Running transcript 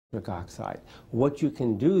nitric oxide. What you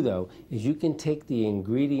can do, though, is you can take the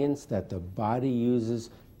ingredients that the body uses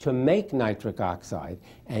to make nitric oxide,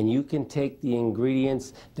 and you can take the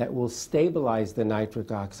ingredients that will stabilize the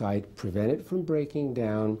nitric oxide, prevent it from breaking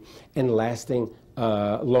down and lasting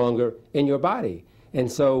longer in your body. And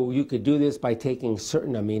so you could do this by taking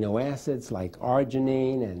certain amino acids like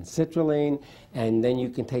arginine and citrulline, and then you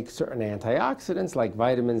can take certain antioxidants like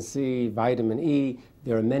vitamin C, vitamin E.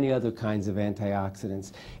 There are many other kinds of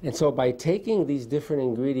antioxidants. And so by taking these different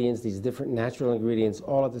ingredients, these different natural ingredients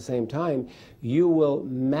all at the same time, you will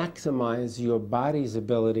maximize your body's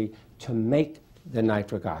ability to make the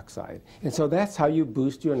nitric oxide. And so that's how you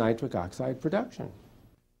boost your nitric oxide production.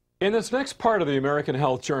 In this next part of the American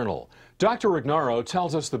Health Journal, Dr. Ignarro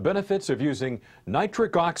tells us the benefits of using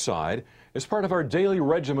nitric oxide as part of our daily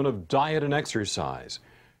regimen of diet and exercise,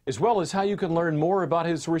 as well as how you can learn more about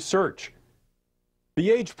his research,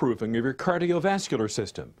 the age-proofing of your cardiovascular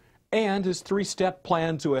system, and his three-step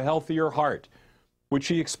plan to a healthier heart, which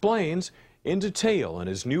he explains in detail in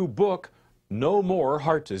his new book, No More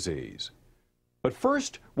Heart Disease. But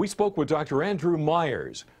first, we spoke with Dr. Andrew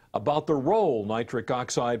Myers about the role nitric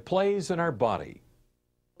oxide plays in our body.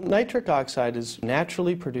 Nitric oxide is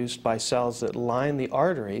naturally produced by cells that line the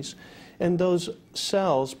arteries, and those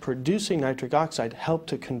cells producing nitric oxide help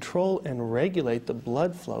to control and regulate the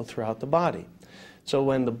blood flow throughout the body. So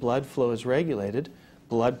when the blood flow is regulated,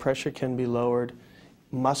 blood pressure can be lowered,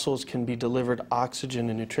 muscles can be delivered oxygen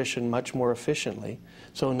and nutrition much more efficiently.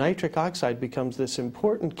 So nitric oxide becomes this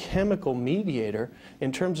important chemical mediator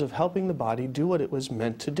in terms of helping the body do what it was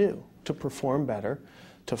meant to do, to perform better,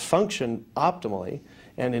 to function optimally,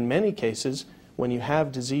 and in many cases, when you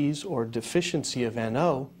have disease or deficiency of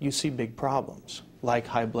NO, you see big problems, like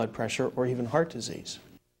high blood pressure or even heart disease.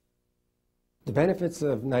 The benefits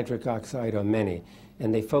of nitric oxide are many,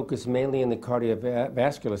 and they focus mainly in the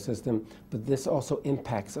cardiovascular system, but this also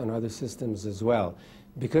impacts on other systems as well.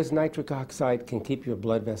 Because nitric oxide can keep your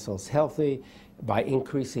blood vessels healthy by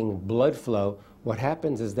increasing blood flow, what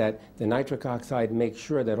happens is that the nitric oxide makes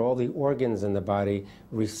sure that all the organs in the body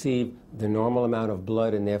receive the normal amount of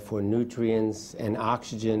blood and therefore nutrients and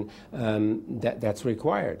oxygen that's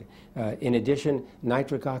required. In addition,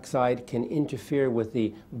 nitric oxide can interfere with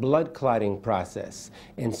the blood clotting process,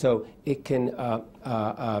 and so it can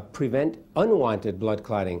prevent unwanted blood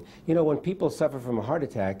clotting. You know, when people suffer from a heart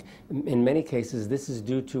attack, in many cases this is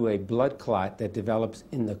due to a blood clot that develops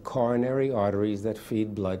in the coronary arteries that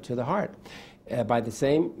feed blood to the heart. By the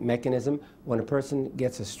same mechanism, when a person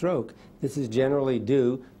gets a stroke, this is generally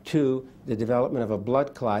due to the development of a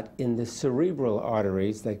blood clot in the cerebral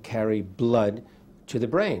arteries that carry blood to the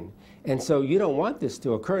brain. And so you don't want this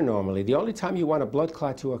to occur normally. The only time you want a blood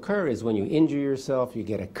clot to occur is when you injure yourself, you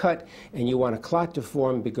get a cut, and you want a clot to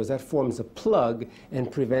form because that forms a plug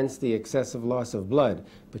and prevents the excessive loss of blood.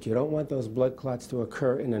 But you don't want those blood clots to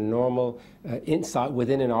occur in a normal,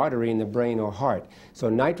 within an artery in the brain or heart. So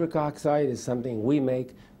nitric oxide is something we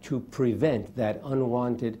make to prevent that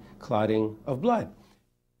unwanted clotting of blood.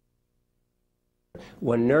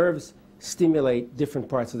 When nerves stimulate different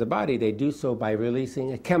parts of the body, they do so by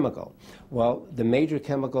releasing a chemical. Well, the major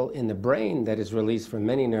chemical in the brain that is released from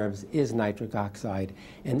many nerves is nitric oxide.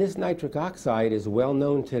 And this nitric oxide is well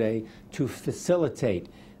known today to facilitate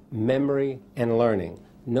memory and learning.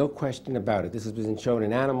 No question about it. This has been shown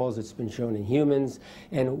in animals, it's been shown in humans,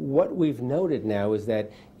 and what we've noted now is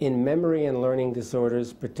that in memory and learning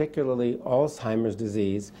disorders, particularly Alzheimer's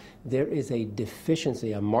disease, there is a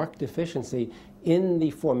deficiency, a marked deficiency in the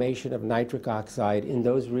formation of nitric oxide in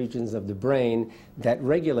those regions of the brain that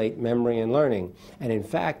regulate memory and learning. And in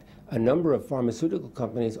fact, a number of pharmaceutical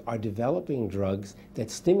companies are developing drugs that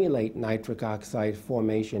stimulate nitric oxide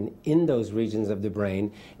formation in those regions of the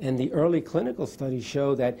brain. And the early clinical studies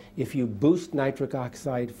show that if you boost nitric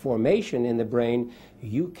oxide formation in the brain,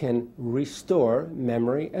 you can restore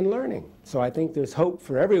memory and learning. So I think there's hope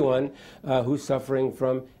for everyone who's suffering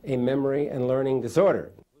from a memory and learning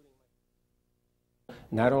disorder.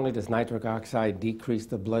 Not only does nitric oxide decrease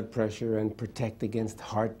the blood pressure and protect against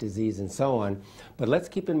heart disease and so on, but let's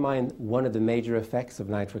keep in mind one of the major effects of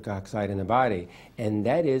nitric oxide in the body, and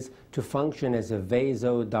that is to function as a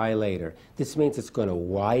vasodilator. This means it's going to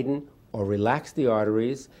widen or relax the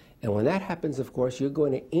arteries, and when that happens, of course, you're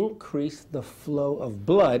going to increase the flow of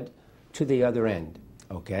blood to the other end.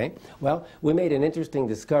 Okay? Well, we made an interesting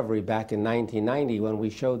discovery back in 1990 when we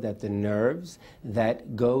showed that the nerves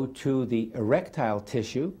that go to the erectile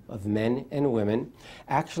tissue of men and women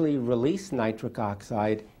actually release nitric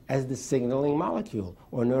oxide as the signaling molecule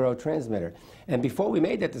or neurotransmitter. And before we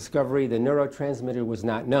made that discovery, the neurotransmitter was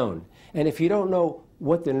not known. And if you don't know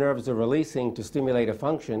what the nerves are releasing to stimulate a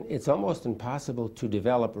function, it's almost impossible to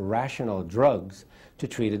develop rational drugs to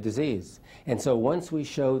treat a disease. And so once we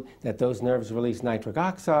showed that those nerves release nitric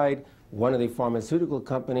oxide, one of the pharmaceutical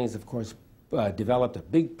companies, of course, developed a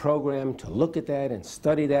big program to look at that and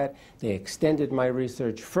study that. They extended my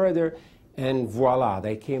research further, and voila,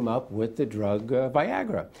 they came up with the drug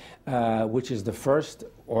Viagra, which is the first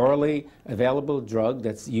orally available drug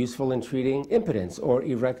that's useful in treating impotence or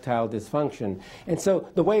erectile dysfunction. And so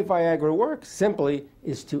the way Viagra works simply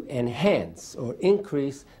is to enhance or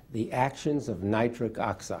increase the actions of nitric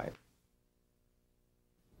oxide.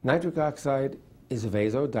 Nitric oxide is a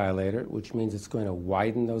vasodilator, which means it's going to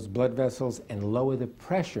widen those blood vessels and lower the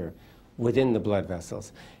pressure within the blood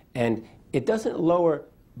vessels. And it doesn't lower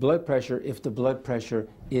blood pressure if the blood pressure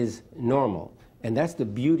is normal. And that's the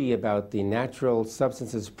beauty about the natural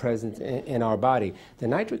substances present in our body. The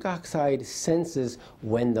nitric oxide senses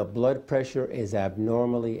when the blood pressure is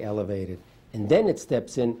abnormally elevated. And then it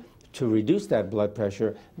steps in to reduce that blood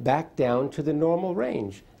pressure back down to the normal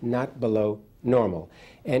range, not below normal.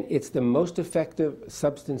 And it's the most effective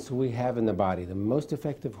substance we have in the body, the most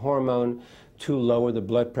effective hormone to lower the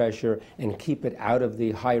blood pressure and keep it out of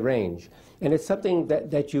the high range. And it's something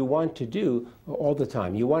that you want to do all the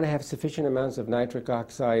time. You want to have sufficient amounts of nitric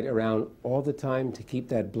oxide around all the time to keep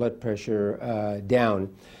that blood pressure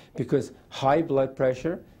down, because high blood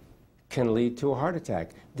pressure can lead to a heart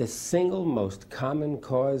attack. The single most common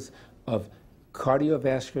cause of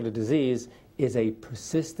cardiovascular disease is a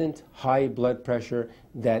persistent high blood pressure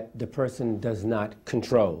that the person does not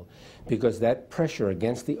control, because that pressure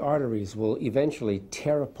against the arteries will eventually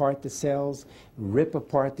tear apart the cells, rip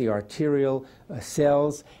apart the arterial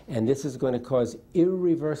cells, and this is going to cause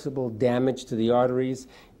irreversible damage to the arteries.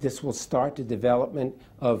 This will start the development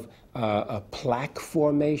of a plaque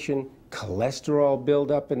formation, cholesterol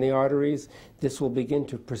buildup in the arteries. This will begin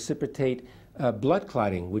to precipitate blood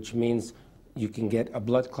clotting, which means you can get a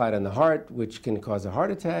blood clot in the heart, which can cause a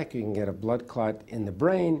heart attack. You can get a blood clot in the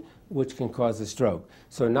brain, which can cause a stroke.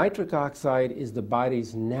 So nitric oxide is the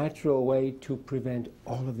body's natural way to prevent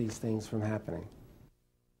all of these things from happening.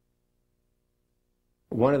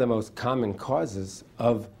 One of the most common causes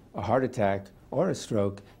of a heart attack or a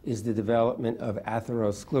stroke is the development of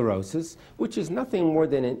atherosclerosis, which is nothing more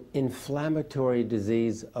than an inflammatory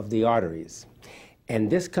disease of the arteries. And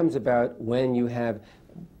this comes about when you have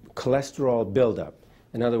cholesterol buildup.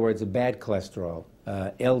 In other words, a bad cholesterol,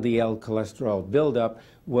 LDL cholesterol buildup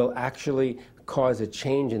will actually cause a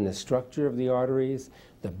change in the structure of the arteries.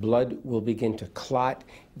 The blood will begin to clot.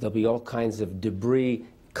 There'll be all kinds of debris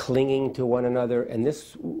clinging to one another, and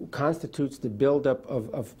this constitutes the buildup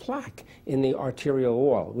of plaque in the arterial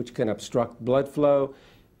wall, which can obstruct blood flow,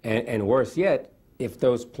 and worse yet, if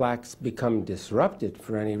those plaques become disrupted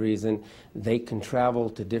for any reason, they can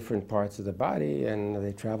travel to different parts of the body, and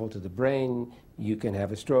they travel to the brain, you can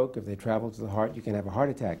have a stroke. If they travel to the heart, you can have a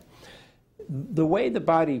heart attack. The way the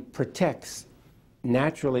body protects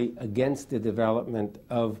naturally against the development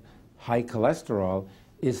of high cholesterol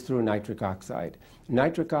is through nitric oxide.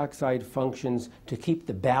 Nitric oxide functions to keep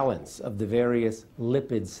the balance of the various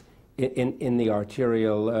lipids in the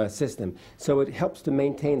arterial system. So it helps to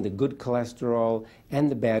maintain the good cholesterol and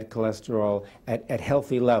the bad cholesterol at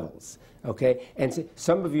healthy levels. Okay? And so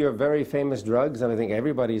some of your very famous drugs, and I think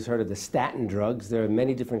everybody's heard of the statin drugs. There are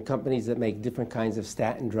many different companies that make different kinds of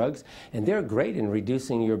statin drugs, and they're great in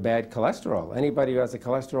reducing your bad cholesterol. Anybody who has a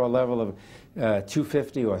cholesterol level of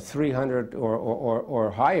 250 or 300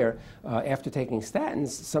 or higher, after taking statins,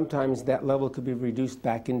 sometimes that level could be reduced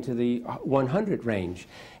back into the 100 range.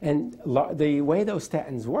 And the way those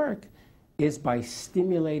statins work is by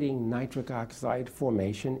stimulating nitric oxide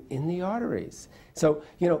formation in the arteries. So,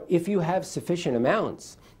 you know, if you have sufficient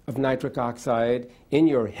amounts of nitric oxide in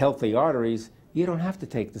your healthy arteries, you don't have to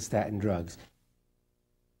take the statin drugs.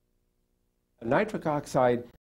 Nitric oxide